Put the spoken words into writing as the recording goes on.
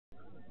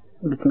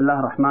بسم الله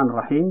الرحمن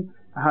الرحيم.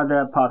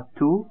 هذا بارت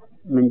 2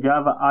 من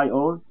جافا اي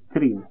او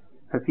ستريم.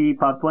 ففي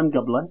بارت 1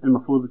 قبله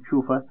المفروض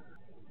تشوفه.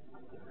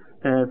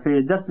 في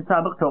الدرس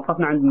السابق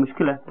توقفنا عند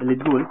المشكلة اللي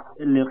تقول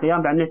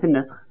القيام بعملية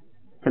النسخ.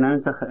 كنا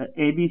ننسخ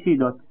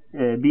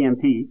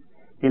abc.bmp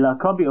إلى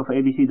copy of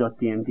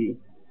abc.bmp.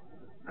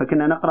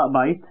 فكنا نقرأ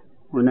بايت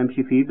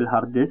ونمشي فيه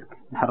بالهارد ديسك،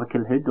 نحرك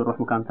الهيد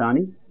ونروح مكان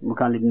ثاني،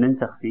 المكان اللي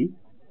بننسخ فيه،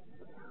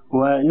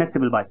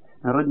 ونكتب البايت.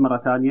 نرد مرة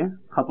ثانية.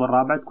 الخطوة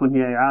الرابعة تكون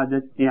هي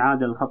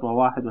إعادة الخطوة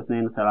 1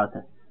 و2 و3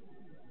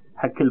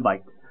 حق كل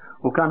بايت.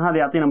 وكان هذا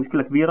يعطينا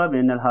مشكلة كبيرة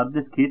بأن الهارد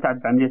ديسك يتعب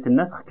بعملية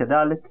النسخ،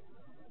 كذلك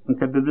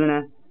مسبب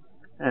لنا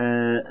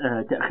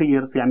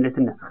تأخير في عملية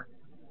النسخ.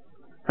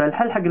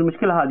 فالحل حق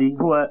المشكلة هذه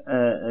هو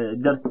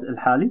الدرس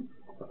الحالي.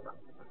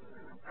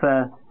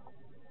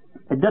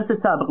 فالدرس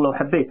السابق لو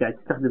حبيت يعني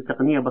تستخدم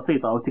تقنية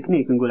بسيطة أو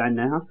تكنيك نقول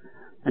عنها،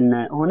 أن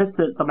هو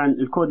نفس طبعا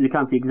الكود اللي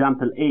كان في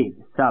example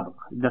A السابق،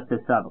 الدرس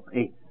السابق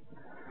A،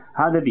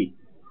 هذا B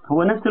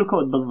هو نفس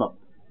الكود بالضبط،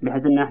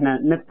 بحيث أن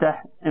احنا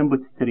نفتح input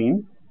stream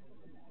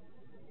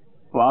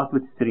و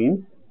output stream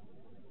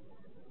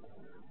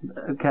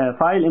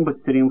كفايل input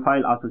stream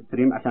وفايل output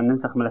stream عشان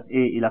ننسخ ملف A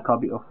إلى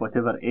copy of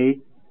whatever A.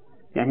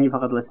 يعني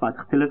فقط الأسماء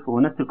تختلف وهو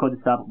نفس الكود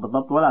السابق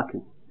بالضبط،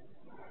 ولكن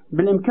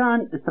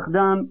بالإمكان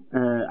استخدام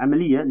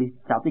عملية اللي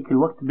تعطيك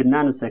الوقت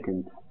بالنانو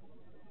سكند.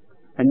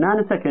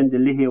 النانو سكند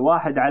اللي هي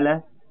 1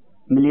 على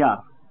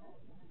مليار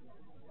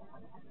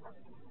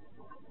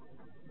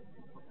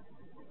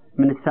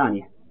من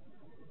الثانية،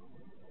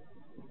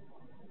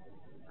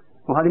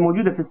 وهذه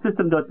موجودة في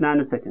السيستم دوت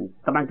نانو سكند.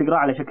 طبعا تقرأ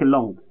على شكل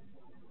لونج.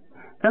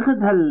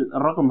 اخذ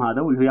هالرقم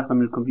هذا واللي هو ياخذه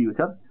من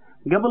الكمبيوتر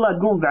قبل لا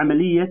تقوم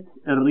بعملية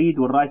الريد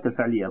والرايت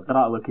الفعلية،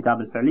 القراءة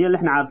والكتابة الفعلية اللي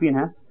احنا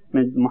عارفينها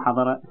من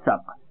المحاضرة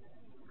السابقة.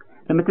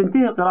 لما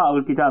تنتهي القراءة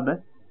والكتابة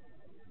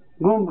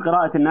قوم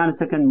بقراءة النانو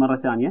سكند مرة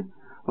ثانية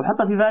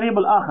وحطها في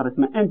فاريبل آخر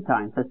اسمه end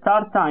time.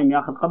 فstart time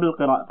ياخذ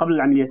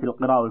قبل عملية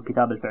القراءة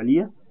والكتابة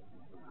الفعلية،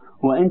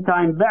 وend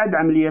time بعد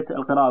عملية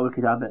القراءة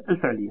والكتابة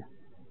الفعلية.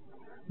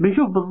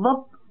 بنشوف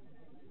بالضبط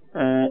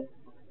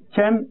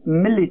كم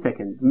ملي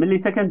سكند. ملي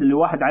سكند اللي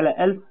 1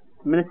 على 1000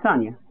 من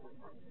الثانية.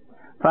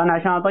 فأنا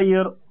عشان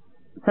أطير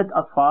 6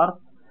 أصفار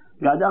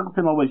قاعد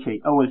أقسم أول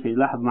شيء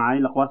لاحظ معي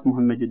الأقواس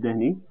مهمة جدا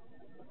هني.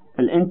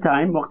 الإند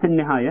تايم وقت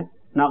النهاية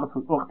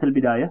ناقص وقت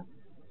البداية،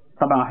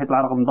 طبعا راح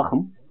يطلع رقم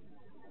ضخم.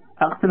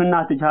 أقسم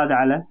الناتج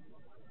هذا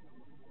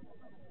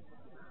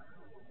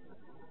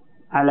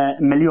على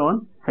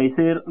مليون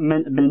فيصير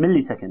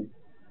بالملي سكند.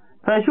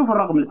 فشوف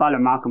الرقم اللي طالع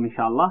معاكم إن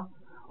شاء الله.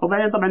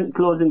 وبعدين طبعا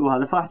كلوزنج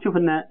وهذا، فراح تشوف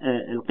أن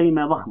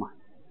القيمة ضخمة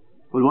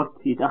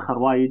والوقت يتأخر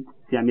وايد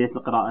في عملية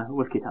القراءة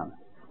والكتابة.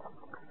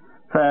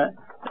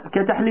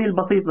 فكتحليل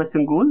بسيط بس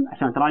نقول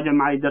عشان تراجع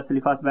معي الدرس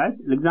اللي فات بعد.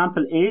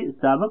 الإكزامبل A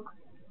السابق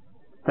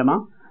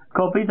تمام.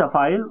 Copy the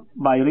file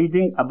by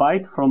reading a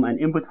byte from an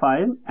input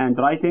file and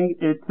writing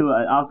it to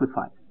an output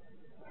file.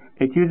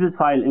 It uses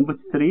file input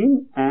stream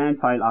and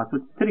file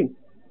output stream.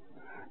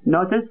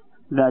 Notice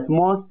that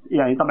most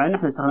يعني طبعا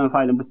نحن نستخدم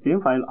file input stream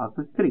file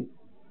output stream.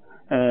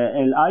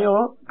 ال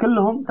I/O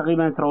كلهم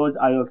تقريبا throws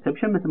I/O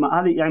exception، مثل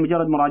ما هذه يعني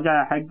مجرد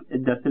مراجعة حق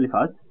الدرس اللي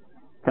فات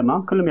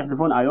تمام. كلهم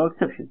يحذفون I/O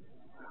exception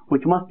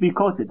which must be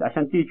quoted.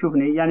 عشان تيجي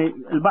تشوفني يعني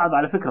البعض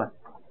على فكرة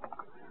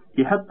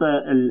يحط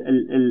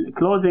ال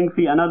closing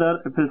في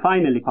another في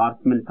الفاينل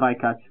بارت من try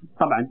catch،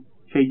 طبعا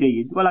شيء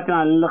جيد، ولكن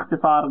أنا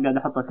الاختصار قاعد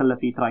أحطه كله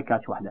في try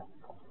catch واحدة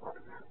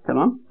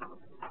تمام.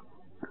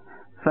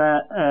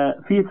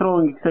 ففي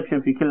throwing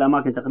exception في كل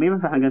الأماكن تقريبا،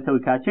 فإحنا قاعد نسوي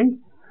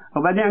catching.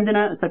 وبعدين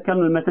عندنا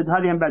سكرنا الميثود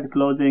هذه هم بعد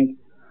closing،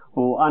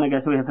 وأنا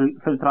قاعد أسويها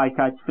في التراي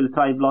كاتش في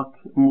التراي بلوك،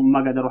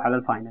 ما قاعد أروح على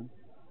الفاينل.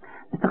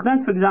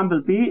 استخدمت في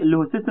example P اللي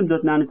هو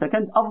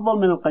system.nanosecond أفضل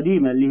من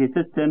القديمة اللي هي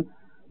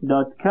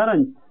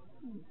system.current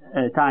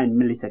time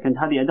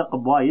millisecond. هذه أدق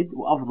بوايد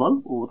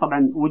وأفضل،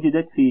 وطبعا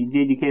وجدت في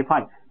JDK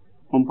 5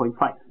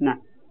 1.5. نعم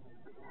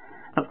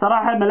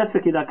بصراحة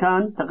ملفك إذا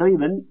كان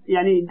تقريبا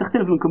يعني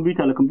تختلف من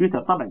كمبيوتر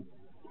لكمبيوتر. طبعا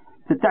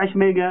 16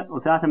 ميجا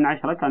و3 من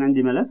 10 كان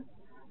عندي ملف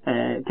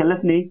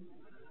كلفني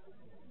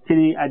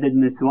كذي عدد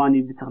من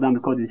الثواني باستخدام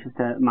الكود اللي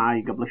شفته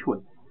معي قبل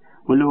شوي،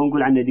 واللي هو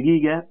نقول عنه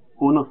دقيقة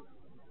ونص،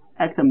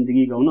 أكثر من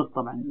دقيقة ونص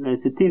طبعا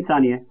 60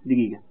 ثانية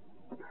دقيقة.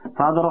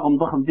 فهذا رقم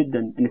ضخم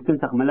جدا إنك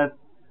تنسخ ملف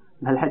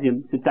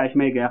بهالحجم 16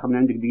 ميجا ياخذ من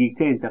عندك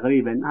دقيقتين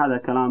تقريبا. هذا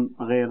كلام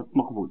غير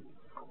مقبول.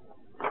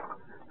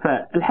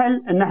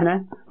 فالحل إن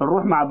احنا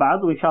نروح مع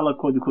بعض وإن شاء الله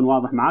الكود يكون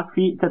واضح معك.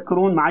 في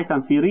تذكرون معي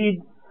كان في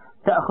ريد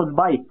تأخذ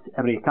بايت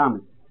أري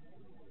كامل،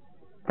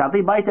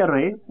 تعطيه بايت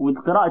أري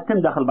والقراءة تتم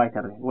داخل بايت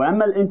أري.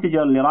 وأما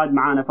الانتجر اللي راد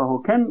معانا فهو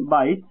كم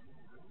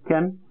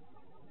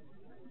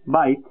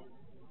بايت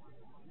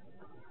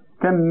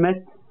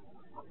تمت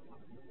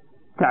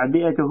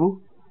تعبئته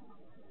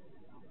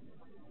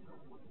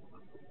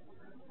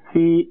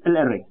في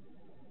الأري.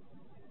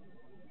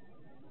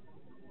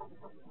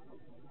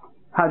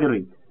 هذه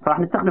الريد راح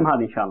نستخدم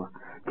هذه إن شاء الله.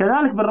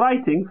 كذلك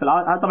بالرايتنج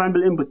طبعا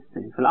بالإنبوت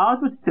ستريم. في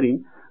الأوتبوت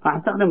ستريم راح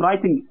نستخدم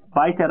رايتنج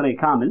بايت أري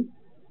كامل،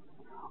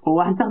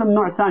 وراح نستخدم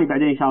النوع الثاني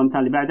بعدين إن شاء الله المثال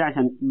اللي بعده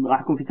عشان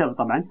راح يكون في سبب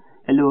طبعا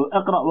اللي هو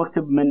اقرأ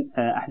واكتب من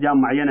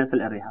أحجام معينة في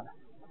الأري هذا.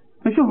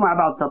 نشوف مع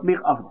بعض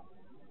تطبيق أفضل.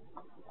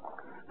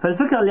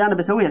 فالفكرة اللي أنا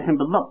بسويها الحين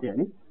بالضبط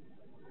يعني،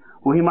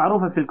 وهي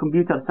معروفة في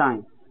الكمبيوتر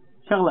ساينس،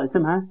 شغلة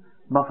اسمها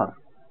بفر.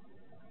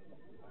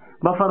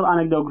 بفر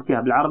أنا أقدر أقول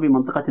فيها بالعربي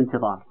منطقة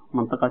انتظار.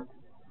 منطقة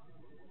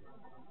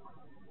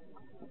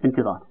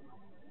انتظار.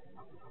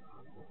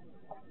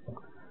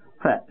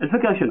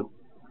 فالفكرة شنو؟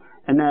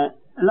 أن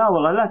لا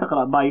والله لا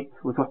تقرأ بايت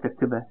وتروح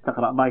تكتبه،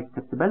 تقرأ بايت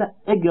تكتبه، لا،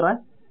 اقرأ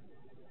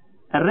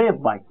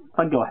الريف بايت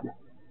طقة واحدة،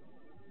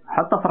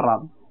 حطه في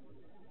الرام،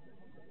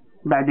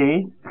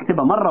 بعدين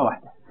اكتبه مرة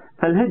واحدة.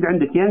 فالهيد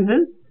عندك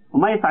ينزل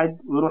وما يصعد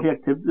ويروح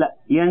يكتب، لا،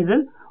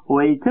 ينزل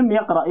ويتم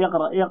يقرأ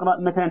يقرأ يقرأ.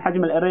 مثلا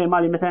حجم الأري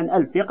مالي مثلا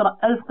 1000، يقرأ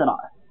 1000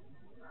 قراءة.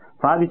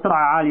 فهذه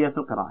سرعة عالية في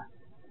القراءة.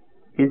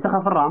 ينسخها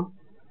في الرام،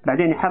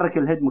 بعدين يحرك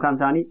الهيد مكان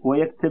ثاني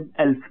ويكتب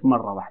 1000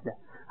 مرة واحدة.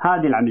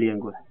 هذه العملية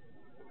نقولها.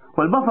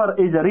 والبفر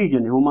is a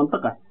region، هو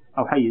منطقة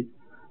أو حيز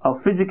أو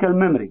physical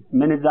memory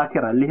من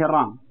الذاكرة اللي هي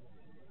الرام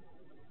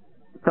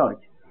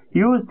storage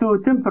used to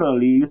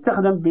temporarily،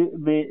 يستخدم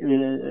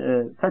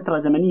بفترة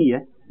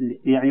زمنية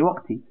يعني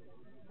وقتي،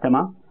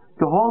 تمام،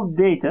 to hold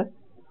data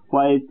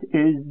while it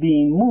is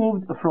being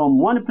moved from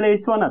one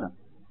place to another.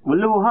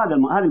 واللي هو هذه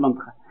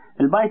المنطقة.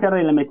 البايت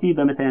أري لما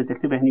تجيبه مثلا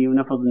تكتبه هني،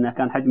 ونفرض أنه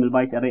كان حجم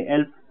البايت أري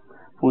 1000،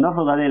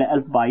 ونفرض هذيله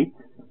 1000 بايت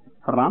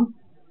في الرام،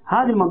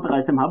 هذه المنطقة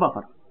اسمها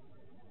بفر.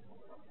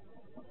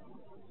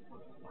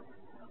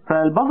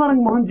 فالبفرنج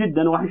مهم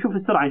جدا، وراح نشوف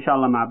السرعة إن شاء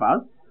الله مع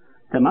بعض،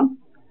 تمام.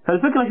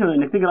 فالفكرة شنو؟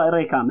 إنك تقرأ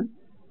أري كامل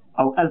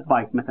أو 1000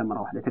 بايت مثلا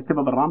مرة واحدة،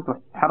 تكتبها بالرام، تروح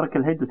تحرك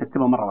الهيد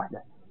وتكتبها مرة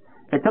واحدة.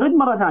 ترد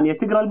مرة ثانية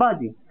تقرأ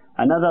الباقي،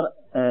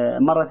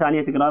 مرة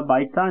ثانية تقرأ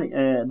بايت ثاني،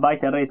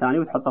 بايت أري ثاني،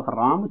 وتحطه في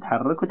الرام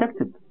وتحرك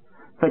وتكتب.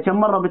 فكم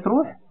مرة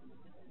بتروح؟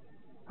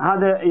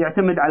 هذا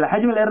يعتمد على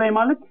حجم الأري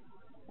مالك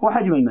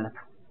وحجم الملف.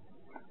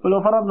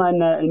 ولو فرضنا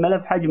أن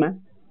الملف حجمه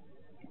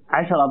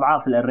 10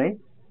 أضعاف الأري،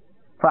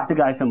 فراح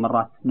تقرأ 10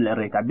 مرات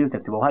بالأري تعبيه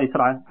وتكتبه، وهذه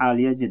سرعة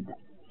عالية جدا.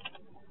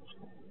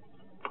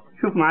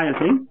 شوف معي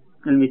الحين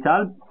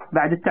المثال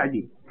بعد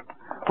التعديل.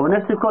 هو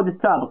نفس الكود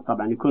السابق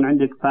طبعا، يكون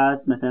عندك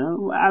باس مثلا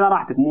على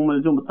راحتك، مو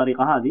ملزوم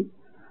بالطريقة هذه،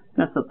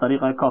 نفس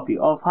الطريقة copy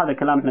off. هذا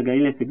كلام احنا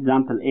قايلينه في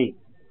example A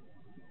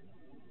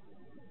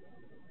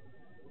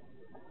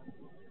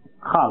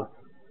خالص،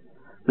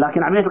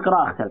 لكن عملية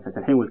القراءة اختلفت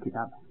الحين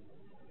والكتابة.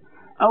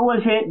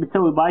 أول شيء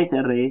بتسوي بايت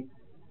أري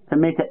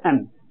سميته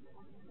M.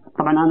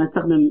 طبعا أنا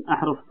استخدم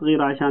أحرف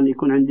صغيرة عشان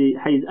يكون عندي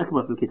حيز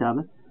أكبر في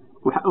الكتابة،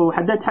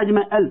 وحددت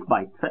حجمه 1000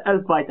 بايت،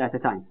 ف1000 بايت at a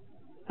time.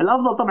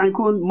 الأفضل طبعا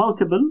يكون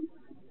multiple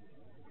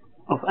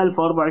of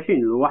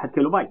 1024، 1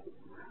 كيلو بايت،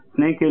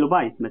 2 كيلو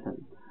بايت مثلا،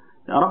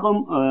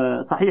 رقم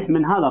صحيح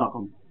من هذا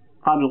رقم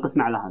قابل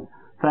للقسمة على هذا.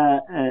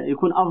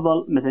 فيكون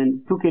أفضل مثلا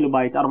 2 كيلو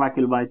بايت، 4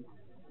 كيلو بايت،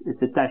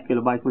 16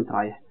 كيلو بايت وانت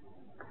رايح.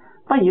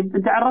 طيب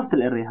انت عرفت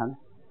الاري هذا،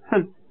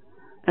 حلو،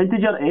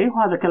 انتجر A،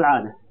 وهذا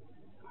كالعادة.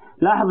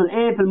 لاحظ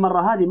A في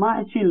المرة هذه ما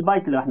راح تشيل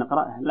البايت اللي راح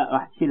نقرأها، لا،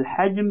 راح تشيل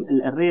حجم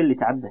الاري اللي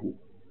تعبه هنا.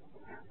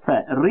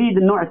 فالريد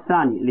النوع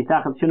الثاني اللي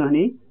تاخذ شنو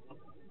هني؟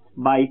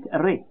 بايت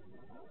اري.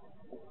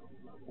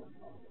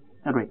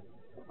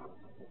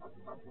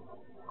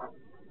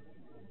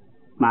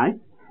 معي؟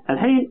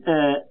 الحين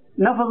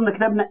نفرض ان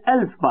كتبنا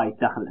 1000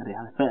 بايت داخل الاري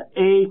هذا، فA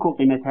يكون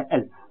قيمتها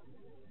 1000.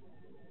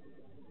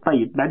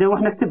 طيب بعدين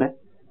نروح نكتبه.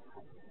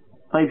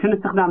 طيب شنو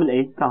استخدام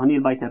الA؟ كهني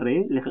البايت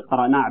اري اللي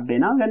قرأناه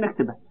عبيناه قاعد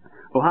نكتبه،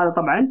 وهذا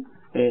طبعا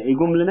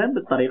يقوم لنا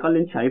بالطريقة اللي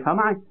انت شايفها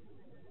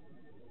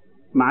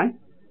معي.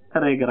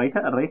 الري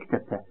قريته، الري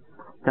كتبته،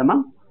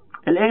 تمام.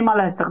 الA ما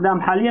لها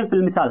استخدام حاليا في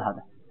المثال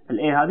هذا،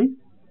 الA هذه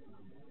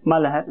ما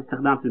لها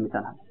استخدام في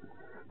المثال هذا.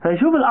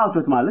 فنشوف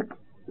الاوتبوت مالك.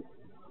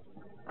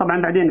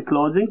 طبعا بعدين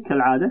كلوزنج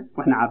كالعادة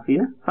واحنا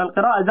عارفينه.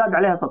 فالقراءة زاد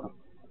عليها سطر،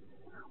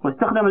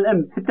 واستخدم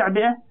الام في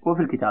التعبئة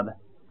وفي الكتابة.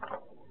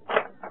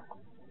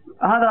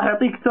 هذا راح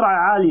يعطيك سرعة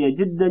عالية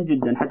جدا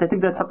جدا، حتى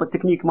تقدر تحط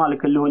التكنيك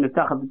مالك اللي هو انك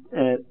تاخذ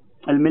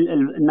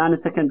النانو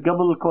سكند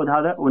قبل الكود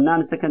هذا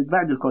والنانو سكند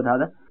بعد الكود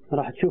هذا،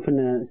 راح تشوف ان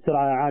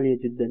السرعة عالية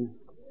جدا.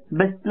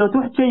 بس لو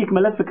تروح تشيك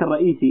ملفك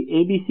الرئيسي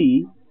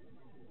ABC،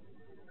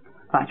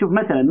 راح تشوف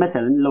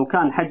مثلا لو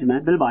كان حجمه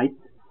بالبايت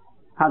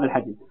هذا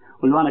الحجم،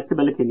 واللي انا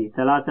اكتبه لك هنا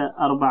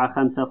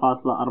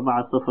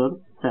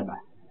 345.407،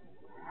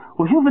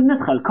 وشوف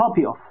النسخة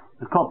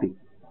الكوبي،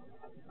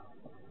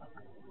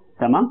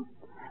 تمام.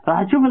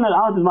 راح تشوف ان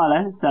الاوت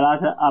ماله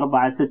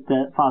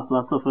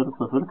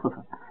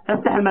 346.000.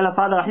 افتح الملف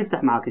هذا راح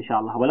يفتح معك ان شاء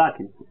الله،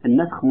 ولكن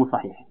النسخ مو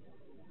صحيح.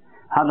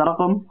 هذا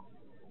رقم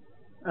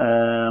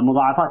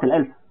مضاعفات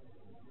 1000،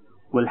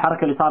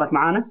 والحركة اللي صارت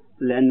معانا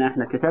لان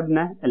احنا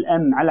كتبنا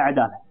الام على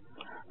عدالة.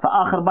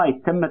 فاخر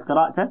بايت تمت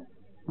قراءته،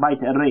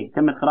 بايت اري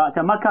تمت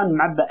قراءته، ما كان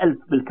معبى 1000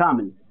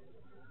 بالكامل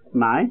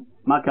معي،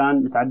 ما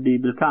كان متعبي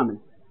بالكامل،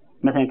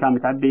 مثلا كان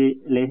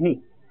متعبي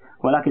لهني،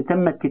 ولكن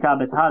تمت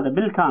كتابة هذا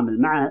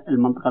بالكامل مع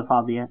المنطقة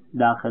الفاضية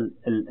داخل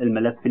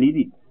الملف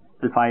الجديد،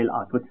 الفايل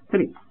اوتبوت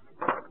ستريم.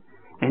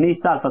 هني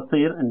السالفة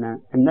تصير ان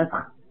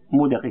النسخ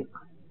مو دقيق،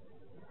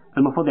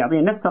 المفروض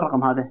يعطينا نفس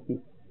الرقم هذا هني.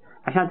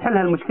 عشان تحل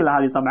هالمشكلة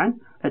هذه طبعا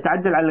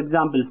تعدل على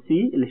الاكزامبل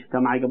سي اللي شفتها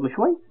معي قبل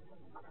شوي.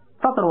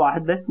 سطر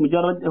واحد بس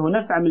مجرد، هو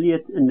نفس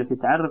عملية انك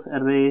تعرف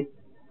array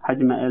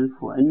حجمه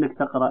 1000 وانك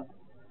تقرأ،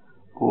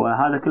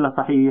 وهذا كله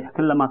صحيح،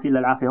 كله ما فيه الا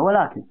العافية.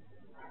 ولكن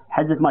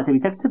حدث ما تبي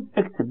تكتب،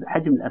 اكتب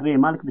حجم الاري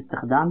مالك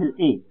باستخدام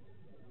الاي.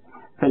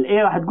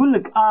 فالاي راح تقول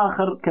لك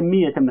اخر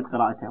كمية تمت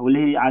قراءتها،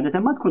 واللي هي عادة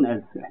ما تكون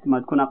 1000،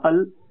 احتمال تكون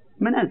اقل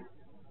من 1000.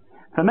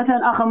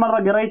 فمثلا اخر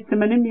مرة قريت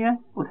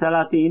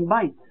 830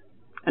 بايت،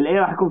 الاي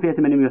راح يكون فيها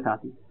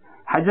 830.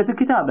 حجة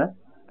الكتابة،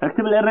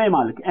 اكتب الاري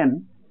مالك ام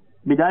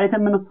بداية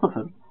من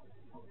الصفر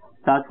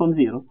start from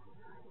 0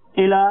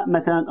 الى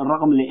مثلا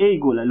الرقم اللي اي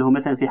يقوله، اللي هو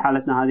مثلا في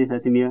حالتنا هذه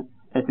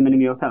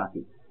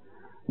 830.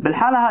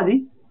 بالحالة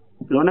هذه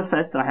لو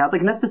نفذت راح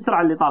يعطيك نفس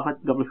السرعة اللي طافت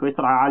قبل شوي،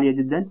 سرعة عالية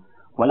جدا،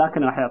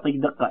 ولكن راح يعطيك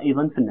دقة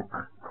ايضا في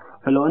النسخ.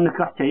 فلو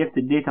انك رحت شيكت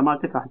الداتا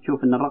مالتك راح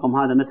تشوف ان الرقم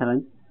هذا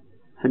مثلا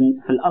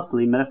في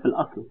الاصلي، الملف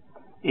الاصلي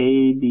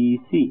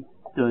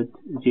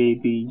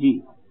abc.jpg،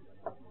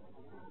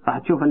 راح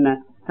تشوف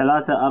انه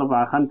 3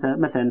 4 5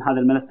 مثلا هذا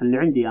الملف اللي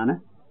عندي انا،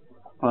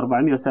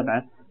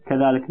 و407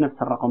 كذلك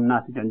نفس الرقم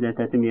ناتج عندنا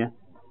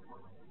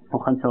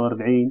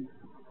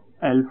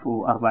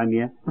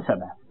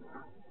 345,407.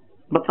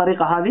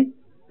 بالطريقة هذه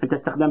انت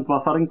استخدمت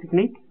بافرينج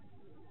تكنيك،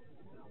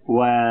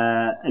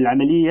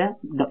 والعملية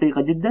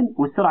دقيقة جدا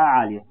والسرعة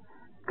عالية.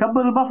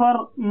 كبر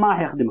البفر ما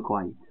راح يخدمك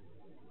وايد،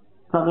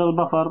 صغر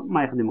البفر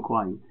ما يخدمك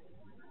وايد.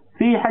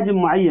 في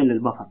حجم معين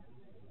للبفر،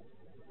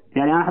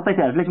 يعني انا حطيت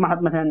 1000، ليش ما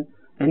احط مثلا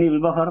هني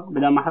بالبفر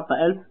بدل ما احط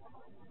 1000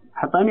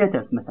 حطها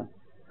 100,000 مثلا؟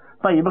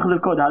 طيب اخذ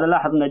الكود هذا،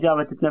 لاحظ ان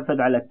جافا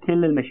تتنفذ على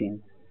كل الماشين،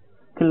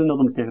 كل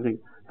نظم التشغيل،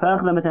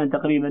 فاخذه مثلا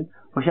تقريبا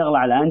وشغله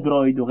على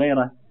اندرويد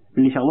وغيره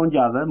اللي يشغلون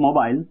جافا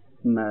موبايل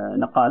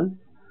نقال،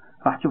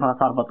 راح تشوفها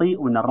صار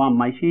بطيء وان الرام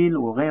ما يشيل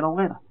وغيره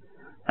وغيره.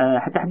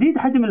 تحديد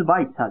حجم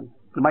البايت، هذه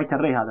البايت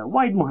الري هذا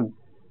وايد مهم،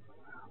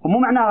 ومو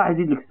معناه راح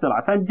يزيد لك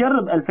السرعه.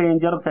 فنجرب 2000،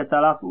 جرب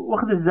 3000،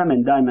 واخذ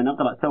الزمن دائما،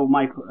 اقرا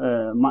سوي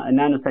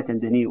نانو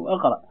سكند هني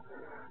واقرا،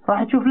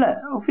 راح تشوف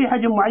لا وفي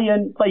حجم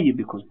معين طيب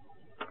يكون.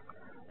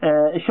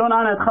 شلون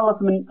انا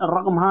اتخلص من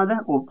الرقم هذا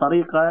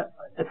وبطريقه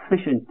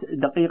efficient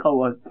دقيقه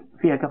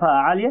وفيها كفاءه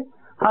عاليه؟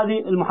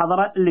 هذه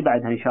المحاضره اللي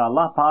بعدها ان شاء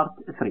الله بارت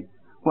 3،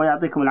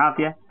 ويعطيكم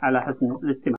العافيه على حسن الاستماع.